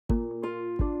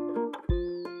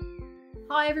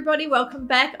Hi everybody, welcome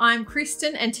back. I'm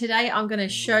Kristen and today I'm going to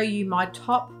show you my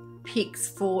top picks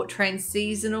for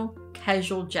trans-seasonal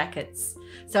casual jackets.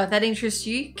 So if that interests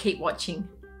you, keep watching.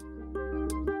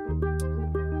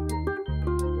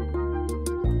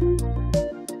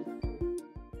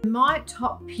 My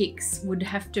top picks would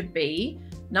have to be,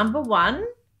 number one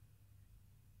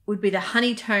would be the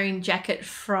Honetone jacket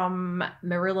from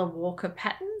Marilla Walker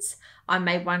Patterns. I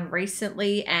made one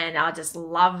recently and I just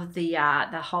love the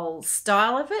whole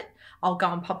style of it. I'll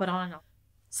go and pop it on.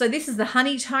 So this is the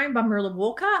Honetone by Marilla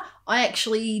Walker. I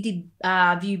actually did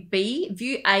view B.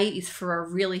 View A is for a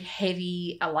really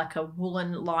heavy, like a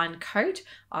woolen lined coat.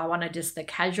 I wanted just the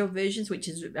casual versions, which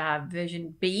is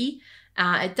version B.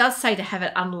 It does say to have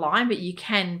it unlined, but you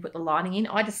can put the lining in.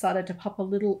 I decided to pop a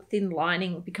little thin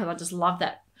lining because I just love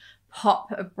that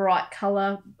pop of bright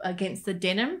color against the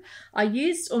denim. I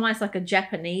used almost like a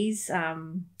Japanese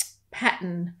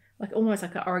pattern, like almost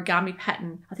like an origami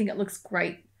pattern. I think it looks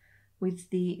great with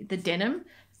the denim.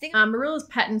 Marilla's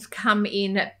patterns come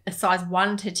in a size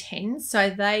 1 to 10, so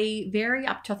they vary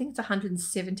up to, I think it's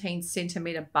 117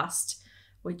 centimeter bust,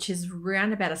 which is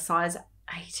around about a size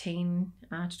 18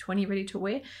 to 20 ready to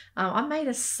wear. I made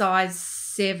a size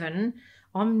 7.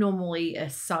 I'm normally a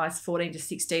size 14 to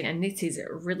 16 and this is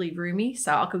really roomy,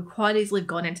 so I could quite easily have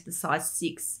gone into the size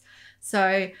 6.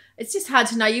 So it's just hard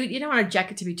to know. You don't want a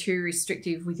jacket to be too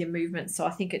restrictive with your movement, so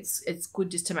I think it's good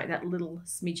just to make that little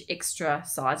smidge extra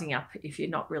sizing up if you're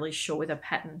not really sure with a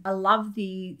pattern. I love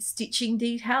the stitching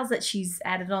details that she's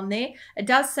added on there. It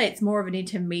does say it's more of an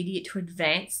intermediate to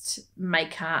advanced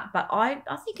maker, but I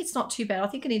think it's not too bad. I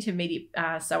think an intermediate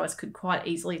sewist could quite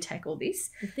easily tackle this.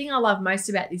 The thing I love most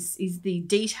about this is the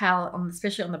detail,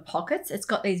 especially on the pockets. It's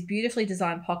got these beautifully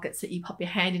designed pockets that you pop your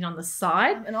hand in on the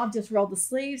side, and I've just rolled the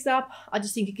sleeves up. I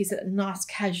just think it gives it a nice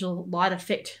casual light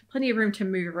effect. Plenty of room to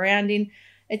move around in.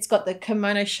 It's got the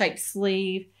kimono shaped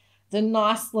sleeve, the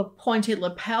nice pointed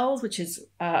lapels, which is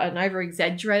an over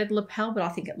exaggerated lapel, but I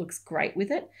think it looks great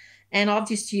with it. And I've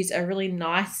just used a really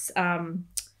nice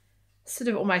sort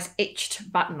of almost etched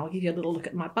button. I'll give you a little look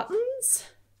at my buttons.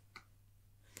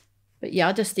 But yeah,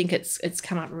 I just think it's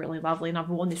come up really lovely and I've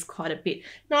worn this quite a bit.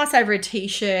 Nice over a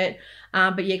t-shirt,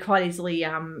 but yeah, quite easily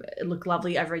look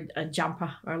lovely over a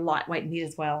jumper or a lightweight knit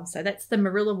as well. So that's the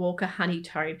Marilla Walker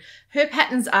Honetone. Her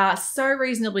patterns are so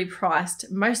reasonably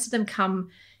priced. Most of them come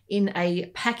in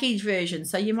a package version.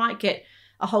 So you might get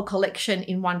a whole collection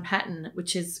in one pattern,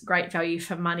 which is great value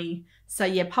for money. So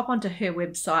yeah, pop onto her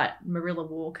website, Marilla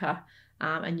Walker,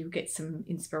 and you'll get some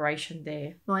inspiration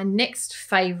there. My next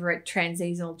favourite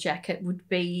trans-seasonal jacket would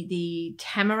be the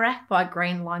Tamarack by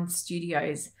Green Line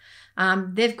Studios.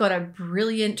 They've got a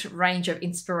brilliant range of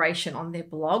inspiration on their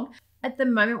blog. At the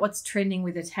moment, what's trending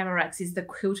with the Tamaracks is the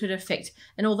quilted effect.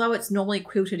 And although it's normally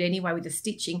quilted anyway with the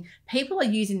stitching, people are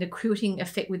using the quilting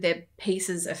effect with their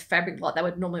pieces of fabric like they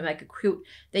would normally make a quilt.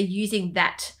 They're using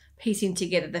that piecing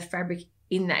together the fabric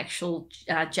in the actual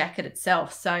jacket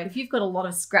itself. So if you've got a lot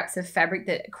of scraps of fabric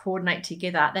that coordinate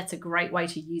together, that's a great way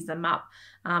to use them up.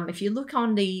 If you look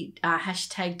on the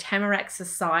hashtag Tamarack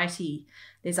Society,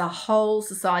 there's a whole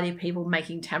society of people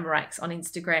making tamaracks on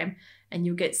Instagram, and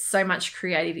you'll get so much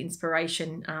creative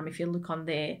inspiration if you look on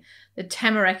there. The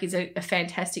Tamarack is a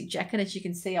fantastic jacket. As you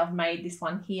can see, I've made this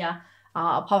one here.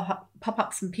 I'll pop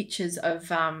up some pictures of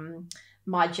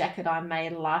my jacket I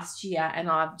made last year, and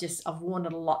I've worn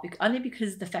it a lot, only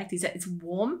because the fact is that it's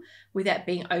warm without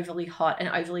being overly hot and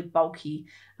overly bulky.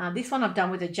 This one I've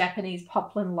done with a Japanese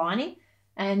poplin lining,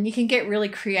 and you can get really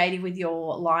creative with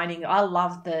your lining. I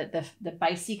love the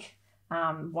basic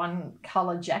one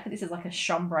color jacket. This is like a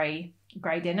chambray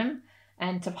grey denim,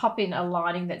 and to pop in a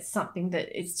lining that's something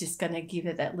that it's just going to give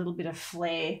it that little bit of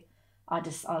flair. I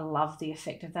love the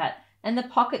effect of that. And the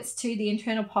pockets too, the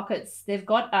internal pockets, they've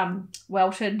got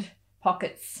welted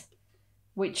pockets,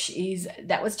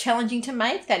 that was challenging to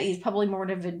make. That is probably more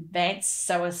of an advanced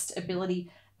sewist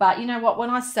ability. But you know what, when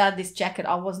I started this jacket,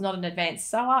 I was not an advanced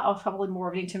sewer. I was probably more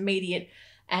of an intermediate,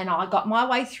 and I got my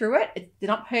way through it. They're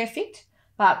not perfect,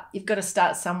 but you've got to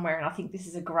start somewhere. And I think this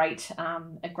is a great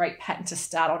pattern to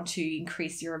start on to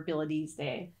increase your abilities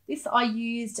there. This I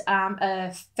used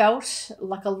a felt,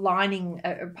 like a lining,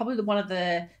 probably one of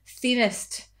the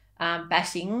thinnest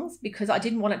battings, because I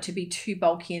didn't want it to be too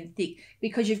bulky and thick,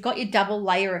 because you've got your double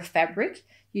layer of fabric.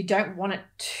 You don't want it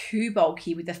too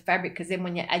bulky with the fabric, because then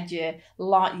when you add your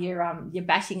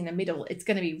batting in the middle, it's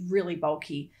going to be really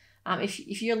bulky.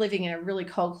 If you're living in a really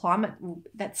cold climate, well,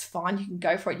 that's fine. You can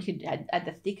go for it. You can add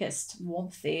the thickest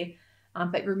warmth there.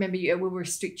 But remember, it will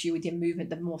restrict you with your movement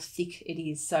the more thick it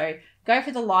is. So go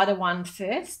for the lighter one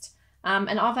first.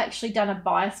 And I've actually done a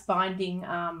bias binding.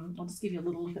 I'll just give you a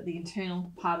little look at the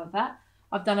internal part of that.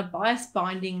 I've done a bias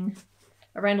binding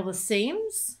around all the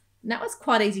seams. And that was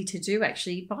quite easy to do,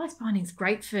 actually. Bias binding is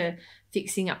great for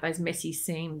fixing up those messy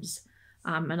seams.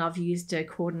 And I've used a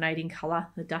coordinating colour,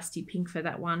 the dusty pink, for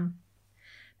that one.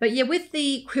 But yeah, with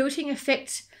the quilting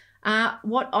effect,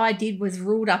 what I did was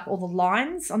ruled up all the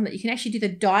lines on that. You can actually do the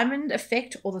diamond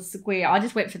effect or the square. I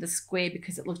just went for the square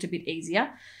because it looked a bit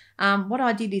easier. What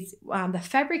I did is the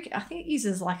fabric, I think it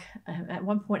uses like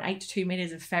 1.8 to 2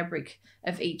 meters of fabric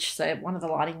of each. So one of the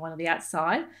lining, one of the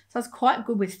outside. So it's quite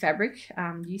good with fabric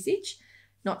usage,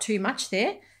 not too much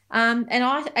there. And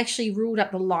I actually ruled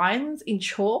up the lines in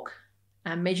chalk,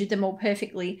 measured them all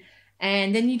perfectly.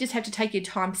 And then you just have to take your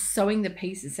time sewing the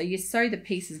pieces. So you sew the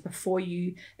pieces before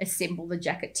you assemble the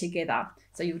jacket together.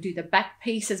 So you'll do the back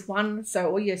piece as one,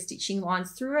 so all your stitching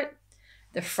lines through it,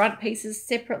 the front pieces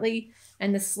separately,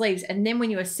 and the sleeves. And then when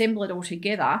you assemble it all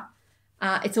together,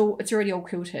 it's already all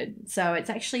quilted. So it's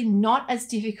actually not as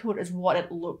difficult as what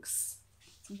it looks.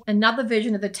 Another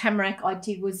version of the Tamarack I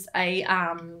did was a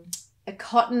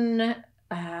cotton.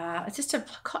 It's just a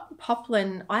cotton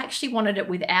poplin. I actually wanted it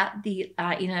without the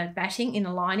inner batting,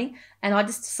 inner lining, and I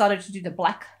just decided to do the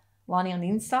black lining on the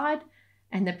inside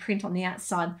and the print on the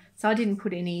outside. So I didn't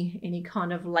put any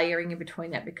kind of layering in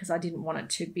between that because I didn't want it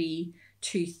to be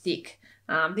too thick.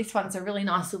 This one's a really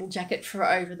nice little jacket for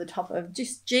over the top of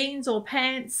just jeans or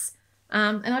pants,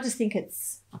 and I just think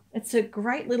it's a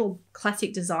great little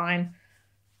classic design.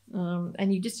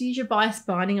 And you just use your bias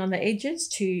binding on the edges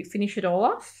to finish it all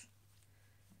off.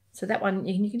 So that one,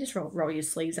 you can just roll your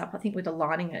sleeves up. I think with the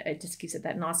lining, it just gives it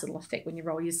that nice little effect when you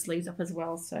roll your sleeves up as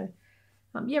well. So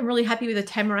yeah, I'm really happy with the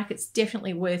Tamarack. It's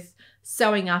definitely worth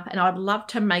sewing up, and I'd love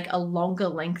to make a longer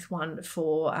length one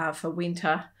for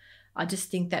winter. I just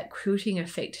think that quilting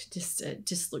effect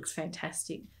just looks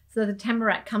fantastic. So the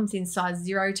Tamarack comes in size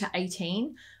 0 to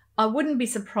 18. I wouldn't be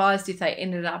surprised if they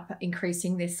ended up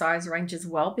increasing their size range as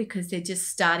well, because they're just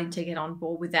starting to get on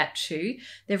board with that too.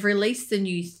 They've released the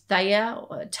new Thayer,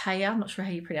 I'm not sure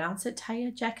how you pronounce it, Thayer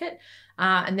Jacket.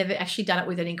 And they've actually done it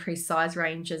with an increased size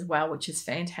range as well, which is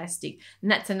fantastic.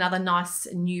 And that's another nice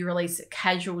new release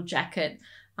casual jacket.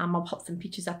 I'll pop some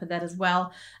pictures up of that as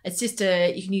well. It's just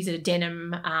you can use it a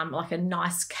denim, like a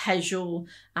nice casual,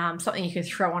 something you can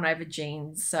throw on over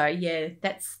jeans. So yeah,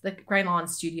 that's the Grey Lion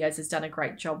Studios has done a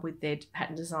great job with their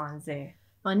pattern designs there.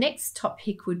 My next top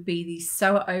pick would be the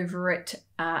Sew Over It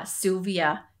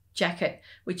Sylvia jacket,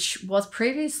 which was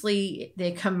previously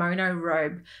their kimono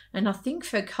robe, and I think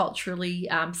for culturally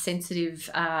sensitive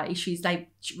issues they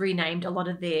renamed a lot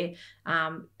of their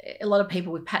a lot of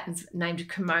people with patterns named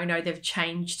kimono, they've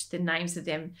changed the names of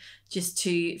them just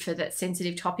for that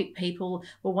sensitive topic. People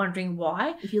were wondering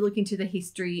why. If you look into the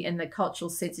history and the cultural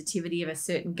sensitivity of a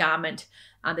certain garment,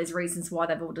 there's reasons why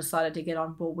they've all decided to get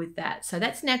on board with that. So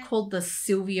that's now called the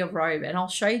Sylvia robe, and I'll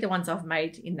show you the ones I've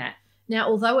made in that. Now,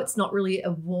 although it's not really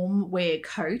a warm wear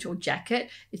coat or jacket,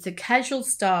 it's a casual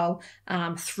style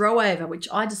throw over, which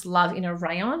I just love in a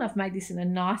rayon. I've made this in a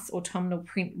nice autumnal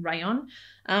print rayon.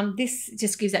 This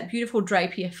just gives that beautiful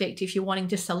drapey effect if you're wanting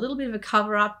just a little bit of a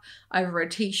cover up over a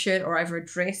t-shirt or over a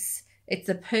dress. It's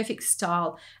the perfect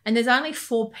style, and there's only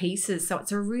 4 pieces, so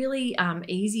it's a really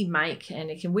easy make, and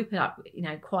you can whip it up,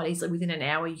 quite easily. Within an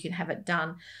hour, you can have it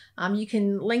done. You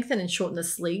can lengthen and shorten the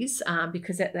sleeves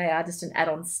because they are just an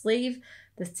add-on sleeve.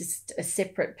 That's just a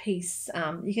separate piece.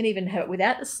 You can even have it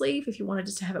without the sleeve if you wanted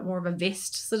just to have it more of a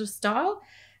vest sort of style.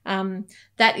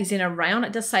 That is in a rayon.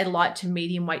 It does say light to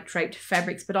medium weight draped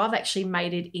fabrics, but I've actually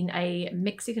made it in a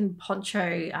Mexican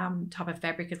poncho type of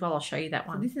fabric as well. I'll show you that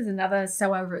one. So this is another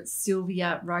Sew Over It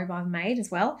Sylvia robe I've made as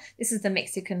well. This is the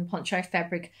Mexican poncho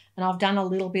fabric, and I've done a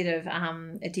little bit of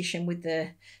addition with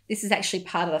this is actually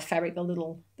part of the fabric, the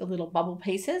little bubble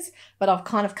pieces, but I've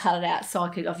kind of cut it out so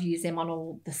I've used them on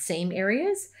all the seam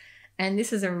areas. And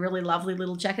this is a really lovely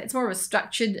little jacket. It's more of a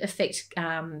structured effect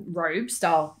robe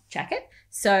style jacket.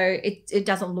 So it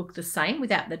doesn't look the same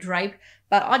without the drape,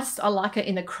 but I like it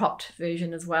in a cropped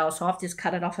version as well. So I've just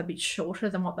cut it off a bit shorter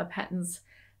than what the pattern's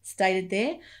stated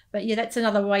there. But yeah, that's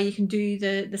another way you can do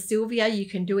the Sylvia. You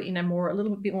can do it in a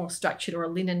little bit more structured or a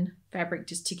linen fabric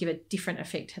just to give a different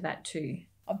effect to that too.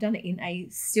 I've done it in a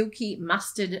silky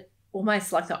mustard,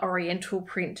 almost like the oriental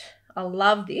print. I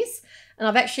love this, and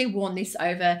I've actually worn this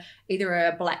over either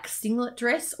a black singlet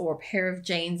dress or a pair of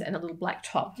jeans and a little black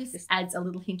top. Just adds a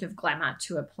little hint of glamour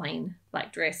to a plain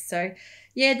black dress. So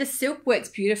yeah, the silk works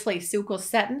beautifully, silk or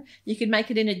satin. You could make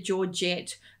it in a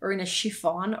georgette or in a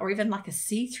chiffon, or even like a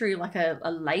see-through, like a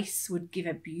lace would give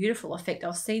a beautiful effect.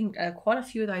 I've seen quite a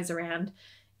few of those around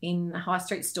in high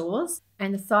street stores.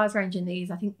 And the size range in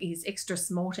these, I think, is extra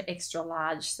small to extra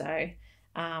large. So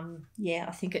yeah,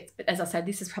 I think it's, as I said,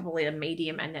 this is probably a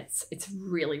medium, and it's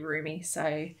really roomy. So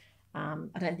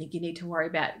I don't think you need to worry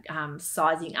about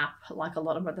sizing up like a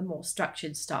lot of the more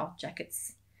structured style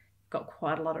jackets. Got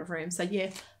quite a lot of room. So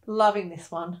yeah, loving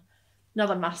this one.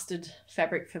 Another mustard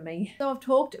fabric for me. So I've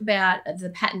talked about the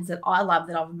patterns that I love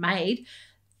that I've made.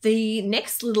 The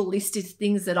next little list is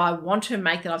things that I want to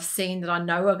make that I've seen that I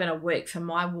know are going to work for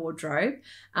my wardrobe.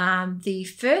 The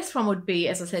first one would be,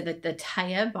 as I said, the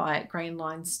Thayer by Green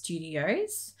Line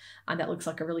Studios. That looks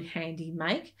like a really handy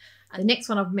make. The next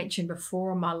one I've mentioned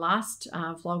before on my last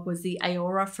vlog was the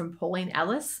Ayora from Pauline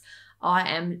Alice. I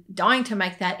am dying to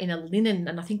make that in a linen,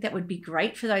 and I think that would be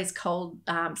great for those cold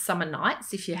summer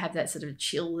nights if you have that sort of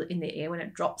chill in the air when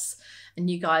it drops. And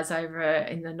you guys over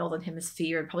in the Northern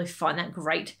Hemisphere would probably find that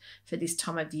great for this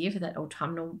time of year, for that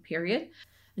autumnal period.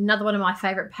 Another one of my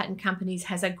favorite pattern companies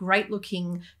has a great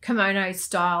looking kimono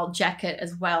style jacket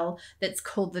as well that's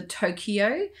called the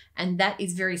Tokyo, and that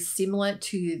is very similar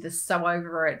to the Sew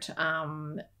Over It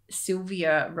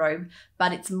Sylvia robe,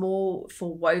 but it's more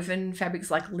for woven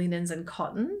fabrics like linens and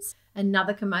cottons.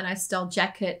 Another kimono style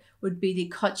jacket would be the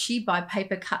Kochi by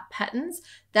Papercut Patterns.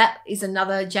 That is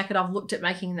another jacket I've looked at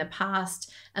making in the past,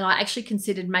 and I actually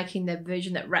considered making the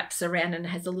version that wraps around and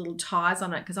has the little ties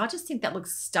on it, because I just think that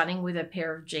looks stunning with a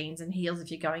pair of jeans and heels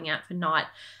if you're going out for night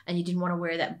and you didn't want to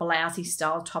wear that blousey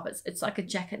style top. It's like a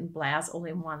jacket and blouse all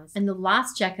in one. And the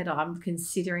last jacket I'm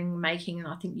considering making, and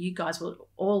I think you guys will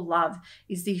all love,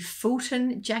 is the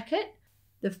Fulton jacket.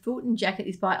 The Fulton jacket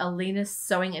is by Alina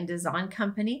Sewing and Design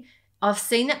Company. I've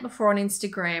seen that before on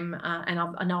Instagram, and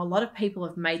I know a lot of people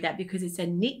have made that because it's a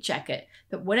knit jacket,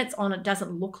 but when it's on, it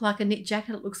doesn't look like a knit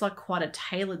jacket. It looks like quite a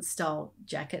tailored style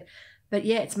jacket. But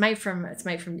yeah, it's made from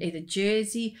either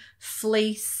jersey,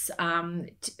 fleece,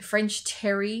 French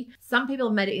terry. Some people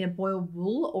have made it in a boiled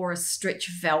wool or a stretch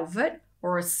velvet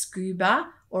or a scuba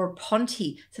or a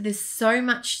ponte. So there's so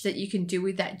much that you can do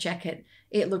with that jacket.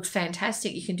 It looks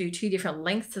fantastic. You can do 2 different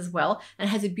lengths as well, and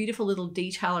it has a beautiful little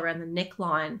detail around the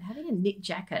neckline. Having a knit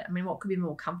jacket, I mean, what could be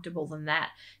more comfortable than that?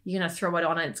 You're going to throw it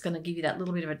on and it's going to give you that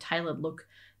little bit of a tailored look,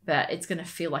 but it's going to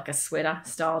feel like a sweater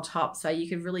style top. So you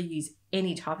could really use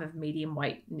any type of medium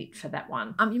weight knit for that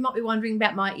one. You might be wondering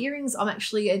about my earrings. I'm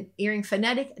actually an earring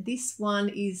fanatic. This one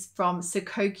is from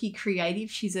Sokoke Creative.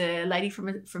 She's a lady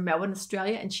from Melbourne,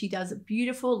 Australia, and she does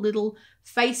beautiful little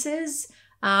faces,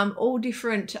 all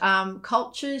different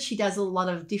cultures. She does a lot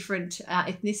of different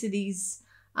ethnicities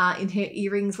in her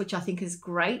earrings, which I think is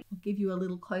great. I'll give you a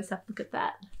little close-up look at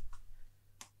that.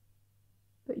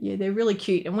 But yeah, they're really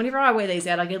cute. And whenever I wear these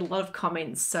out, I get a lot of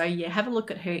comments. So yeah, have a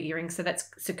look at her earrings. So that's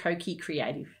Sokoke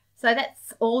Creative. So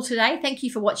that's all today. Thank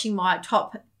you for watching my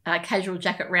top casual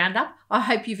jacket roundup. I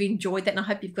hope you've enjoyed that, and I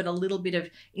hope you've got a little bit of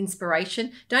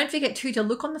inspiration. Don't forget too to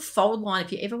look on the fold line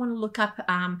if you ever want to look up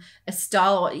a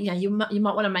style, or you might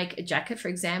want to make a jacket, for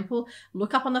example.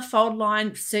 Look up on the fold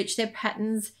line, search their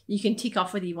patterns. You can tick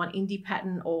off whether you want indie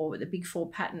pattern or the big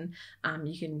 4 pattern.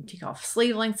 You can tick off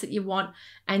sleeve lengths that you want,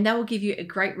 and that will give you a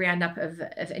great roundup of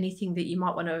anything that you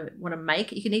might want to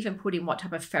make. You can even put in what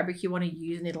type of fabric you want to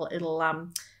use, and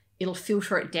it'll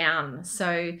filter it down.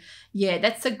 So yeah,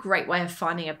 that's a great way of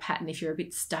finding a pattern if you're a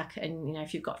bit stuck, and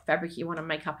if you've got fabric you want to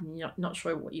make up and you're not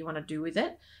sure what you want to do with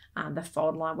it. The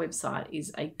Fold Line website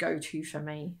is a go-to for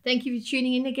me. Thank you for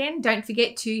tuning in again. Don't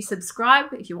forget to subscribe.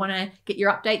 If you want to get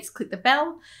your updates, click the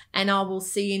bell, and I will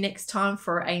see you next time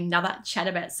for another chat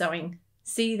about sewing.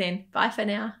 See you then. Bye for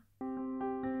now.